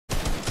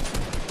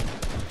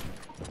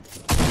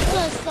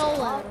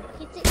solo.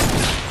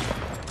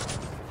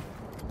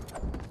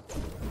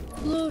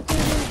 Look at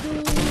him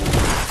do.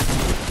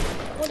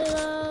 What are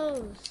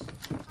those?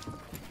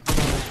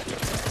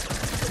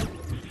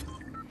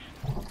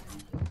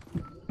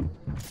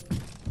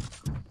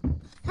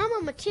 How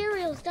many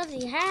materials does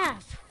he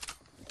have?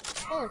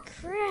 Holy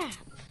crap.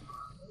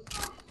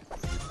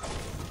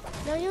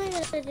 No, you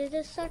ain't gonna do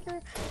this, sucker.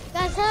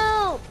 Guys,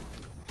 help!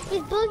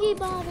 He's boogie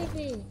bombing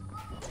me.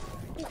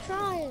 He's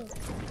trying.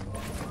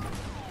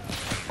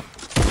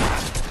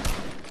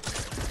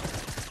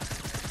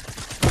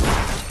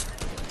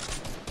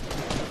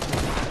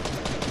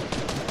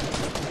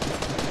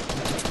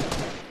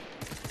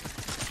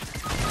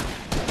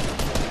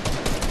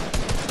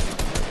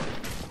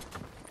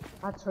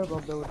 My turbo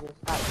build is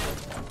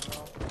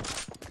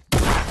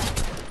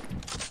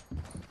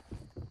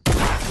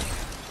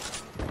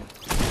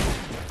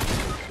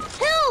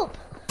help!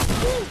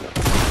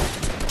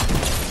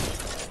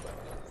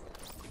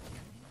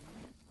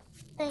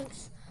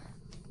 Thanks.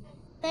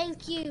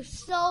 Thank you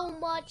so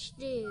much,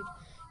 dude.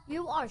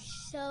 You are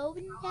so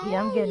nice.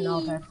 Yeah, I'm getting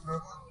off after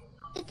this.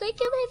 It's like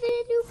I'm having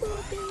a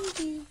newborn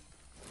baby.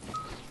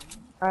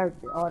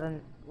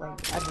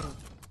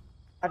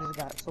 I just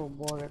got so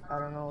bored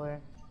out of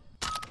nowhere.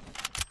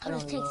 I'll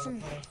just take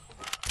some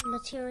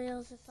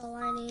materials, that's all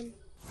I need.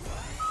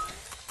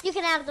 You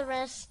can have the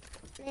rest,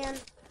 man.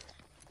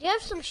 Do you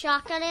have some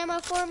shotgun ammo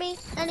for me?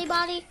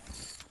 Anybody?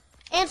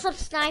 And some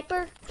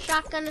sniper?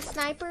 Shotgun and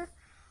sniper?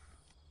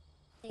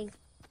 Thank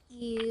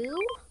you.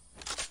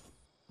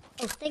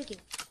 Oh, thank you.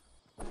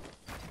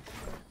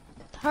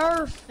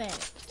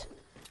 Perfect.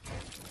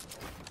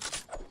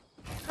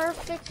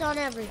 Perfect on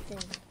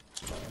everything.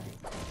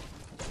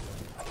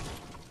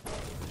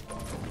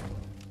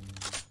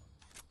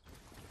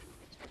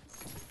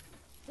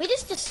 We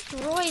just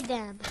destroyed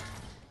them.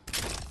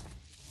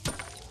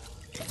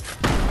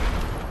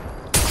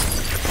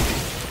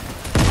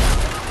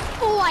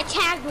 Oh, I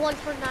tagged one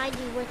for 90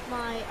 with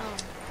my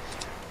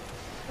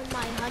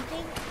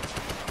hunting.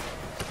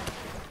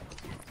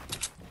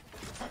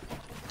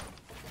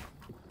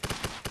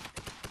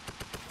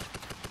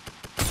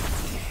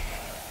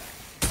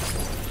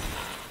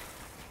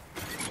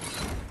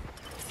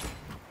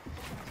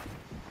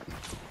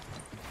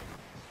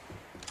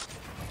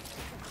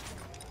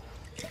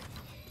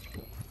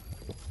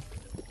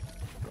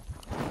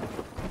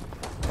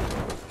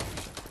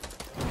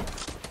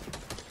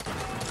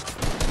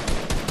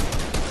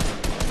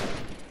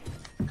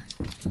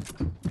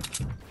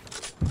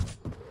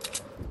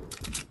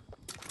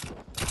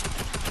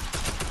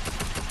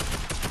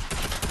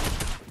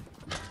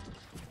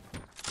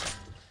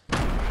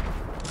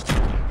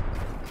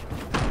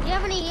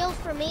 Any heals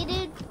for me,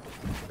 dude?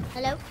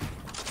 Hello?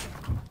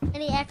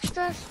 Any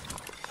extras?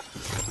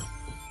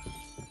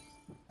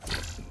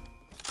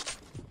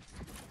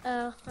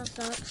 Oh, that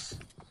sucks.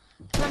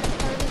 I'm at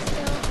 30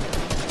 still.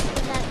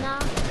 Is that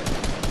not?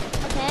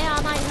 Okay,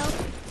 I might help.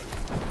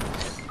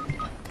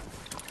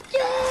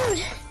 Dude!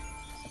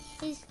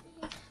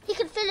 He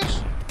can finish.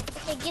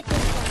 Okay, get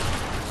this one.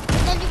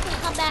 And then you can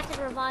come back and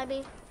revive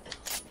me.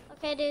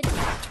 Okay, dude.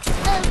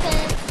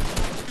 Okay.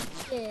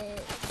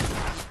 Shit.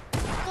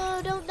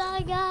 Oh, don't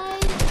die,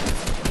 guys.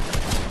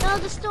 No,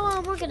 the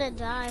storm, we're gonna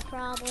die,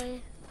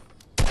 probably.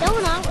 No,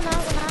 we're not.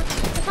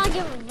 If I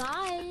get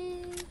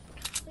revived,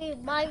 we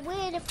might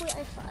win if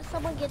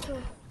someone gets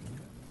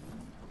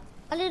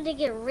I need to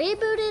get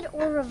rebooted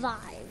or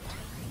revived.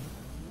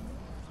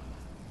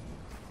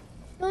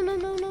 No, I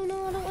don't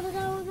wanna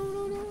die.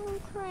 No,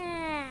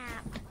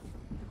 crap.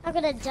 I'm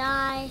gonna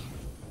die.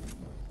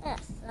 That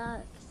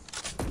sucks.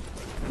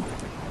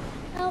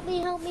 Help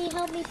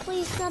me,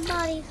 please,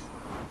 somebody.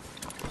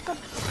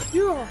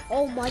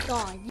 Oh my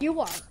god, you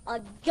are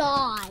a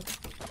god.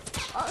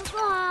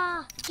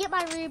 Get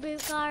my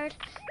reboot card.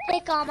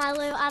 Take all my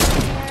loot, I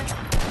don't care.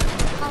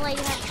 I'll let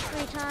you have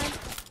free time.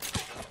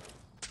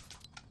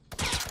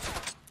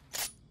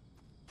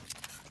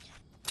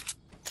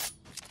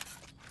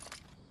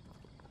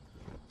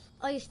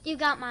 Oh, you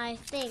got my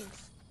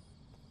things.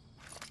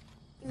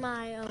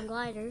 My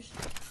gliders.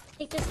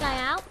 Take this guy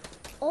out.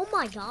 Oh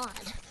my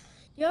god.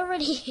 You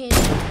already hit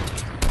him.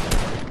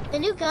 The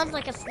new gun's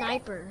like a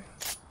sniper.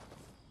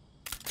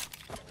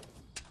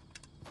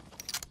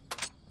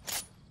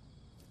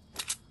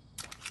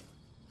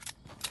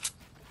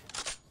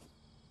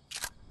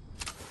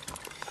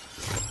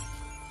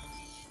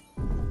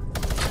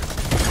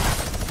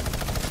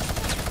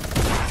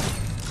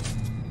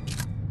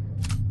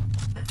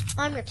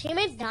 Your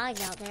teammate's dying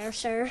out there,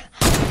 sir.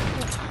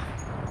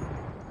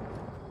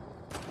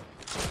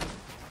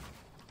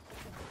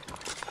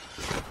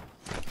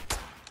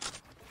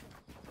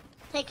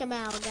 Take him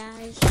out,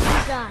 guys. You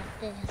got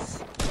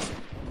this.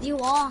 You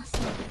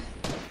awesome.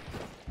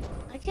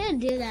 I can't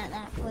do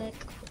that quick.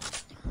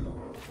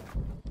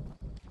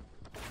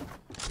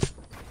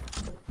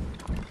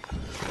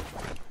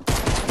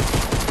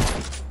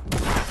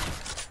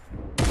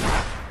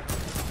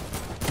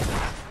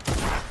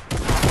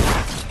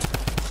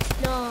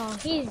 No,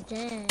 he's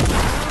dead.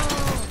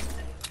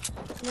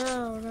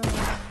 No.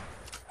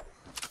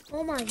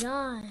 Oh my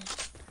god.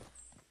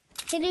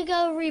 Can you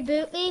go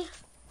reboot me?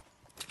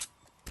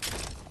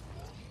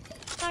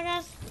 Hi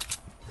guys.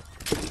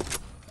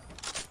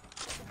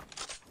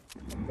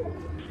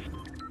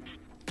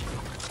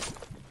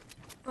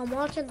 I'm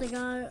watching the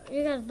guy.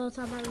 You guys both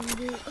have my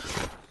reboot.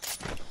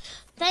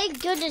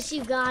 Thank goodness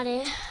you got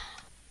it.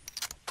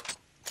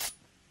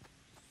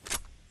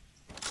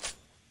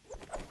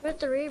 Where's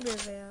the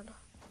reboot van?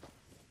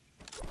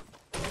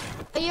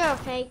 Oh, you're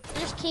okay.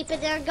 Just keep it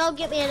there. Go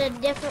get me in a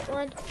different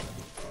one.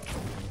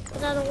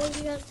 Cause I don't want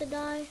you guys to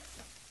die.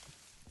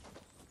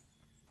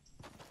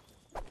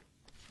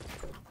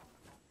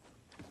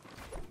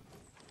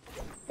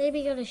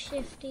 Maybe go to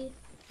Shifty.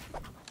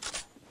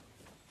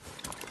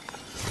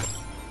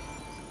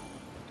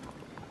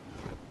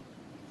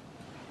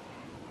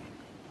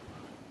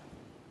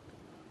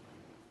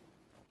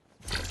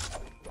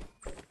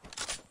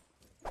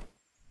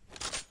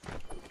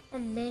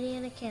 I'm many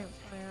in a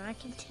campfire. I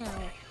can tell.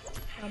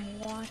 I'm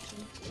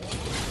watching.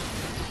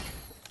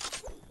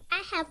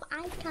 I have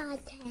eye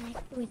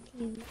contact with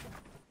you.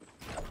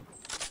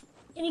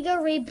 Can you go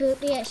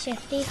reboot me at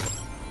Shifty?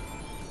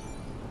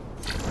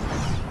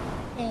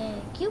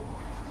 Thank you.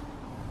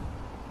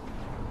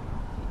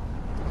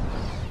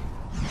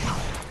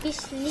 Be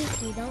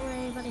sneaky. Don't let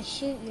anybody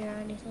shoot you or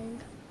anything.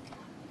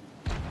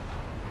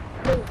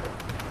 No.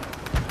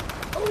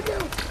 Oh no!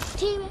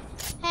 Team it!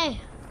 Hey.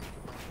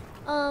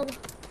 Oh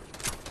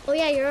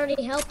yeah, you're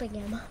already helping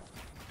him.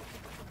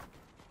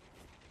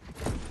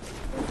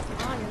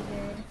 Oh, you're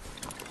good.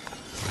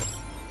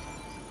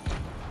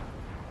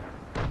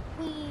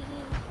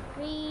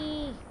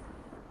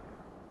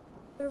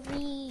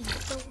 Hurry.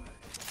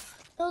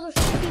 No, there's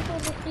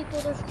people.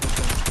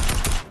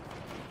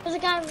 There's a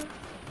guy.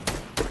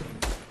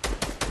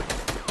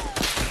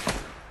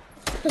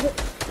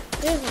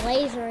 There's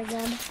laser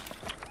again.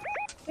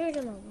 We're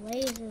gonna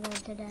laser them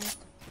to death.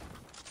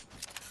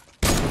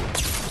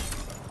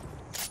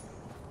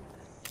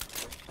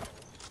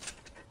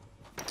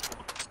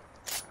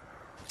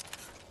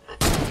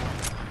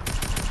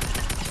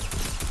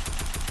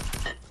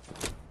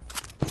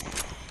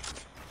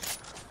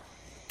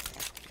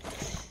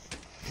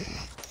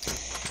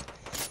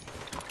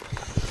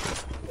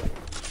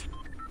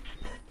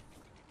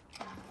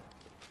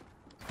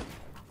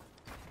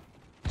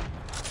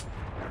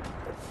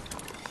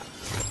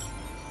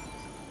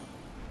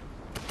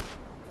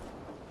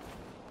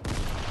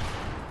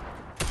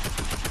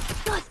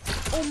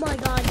 Oh my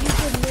god, you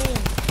can win.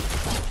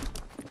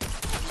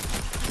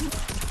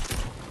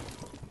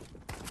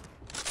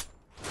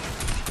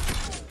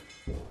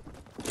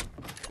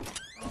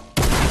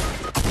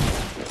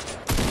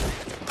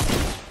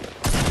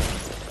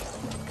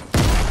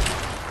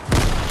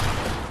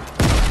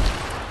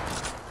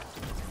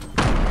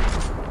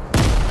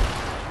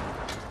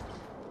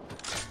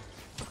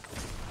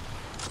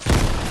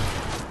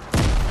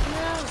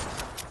 No,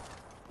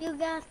 you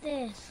got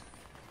this.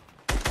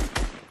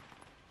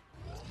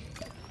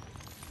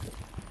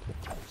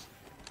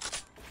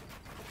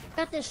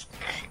 Got this.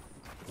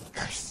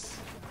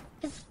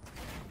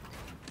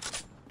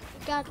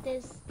 Got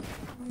this.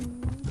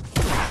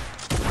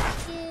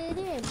 Get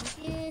him.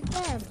 Get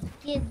them.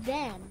 Get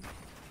them.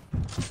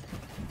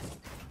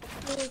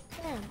 Get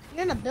them.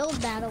 You're in a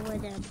build battle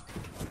with him.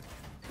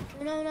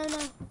 No.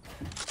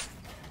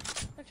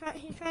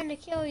 He's trying to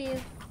kill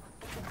you.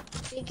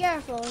 Be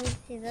careful.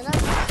 He's an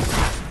up.